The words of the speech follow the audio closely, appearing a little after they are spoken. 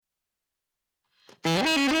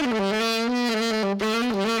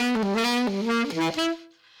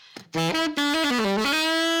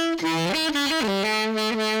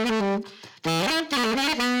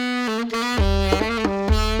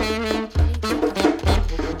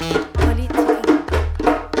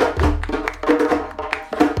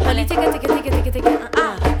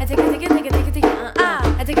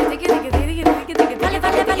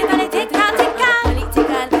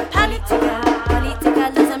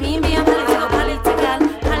doesn't mean being political. Political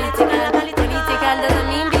doesn't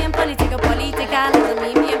mean being political. Political doesn't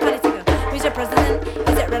mean being political. Who's your president?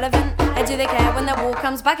 Is it relevant? And do they care when the war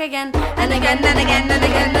comes back again? And again and again and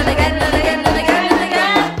again and again and again and again and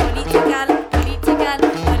again. Political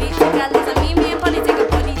doesn't mean being political.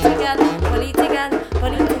 Political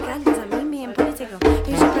doesn't mean being political.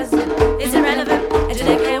 Who's your president? Is it relevant? And do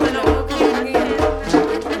they care when the war comes back again?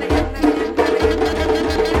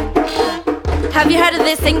 Have you heard of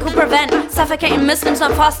this thing called prevent? Suffocating Muslims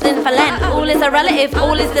not fasting for Lent. All is a relative,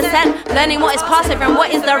 all is descent. Learning what is passive and what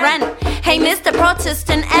is the rent. Hey, Mr.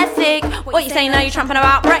 Protestant ethic, what you saying now? You tramping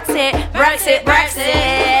about Brexit. Ow!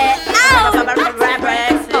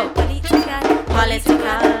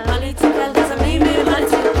 Political doesn't mean being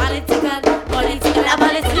political.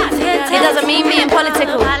 It doesn't mean being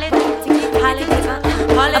political.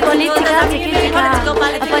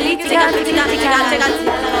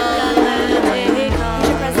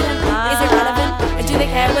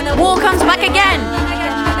 When the war comes back again.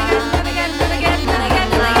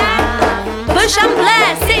 Bush and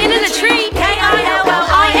Blair sitting in a tree.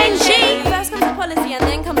 K-I-L-L-I-N-G. First comes the policy and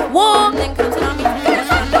then comes the war. And then comes an army.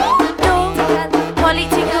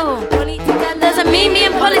 Political doesn't mean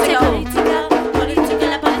being political.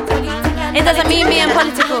 It doesn't mean being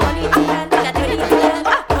political.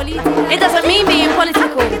 It doesn't mean being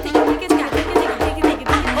political.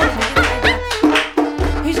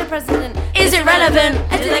 Who's your president? Is it relevant?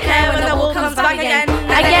 And do they care when the war comes back again?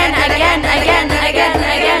 Again.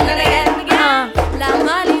 La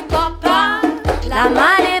mali papa, la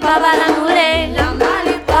mali papa la mule, la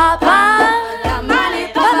mali papa, la mali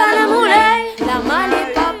papa la mule, la mali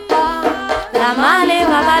papa, la mali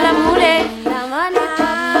papa la mule, la mali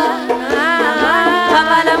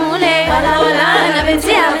papa la mule. Wala wala, na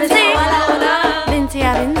binti, wala wala, binti,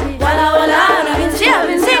 wala wala, na binti,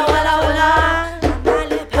 wala wala.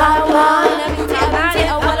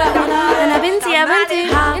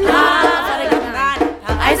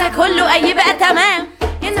 كله أي بقى تمام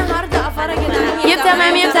النهاردة أفرج يب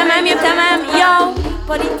تمام يو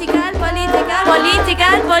political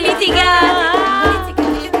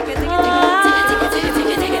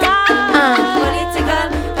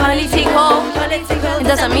it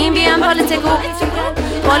doesn't mean being political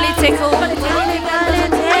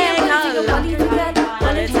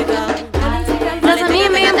doesn't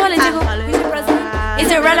mean being political. Is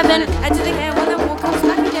it relevant? I do the care when the war comes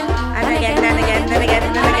back again and again.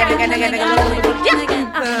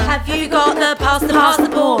 Have you got the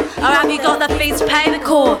passport? Or have you got the fees to pay the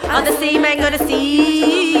court? Are the seamen gonna see?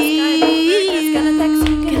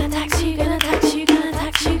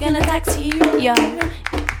 Gonna tax you, yo.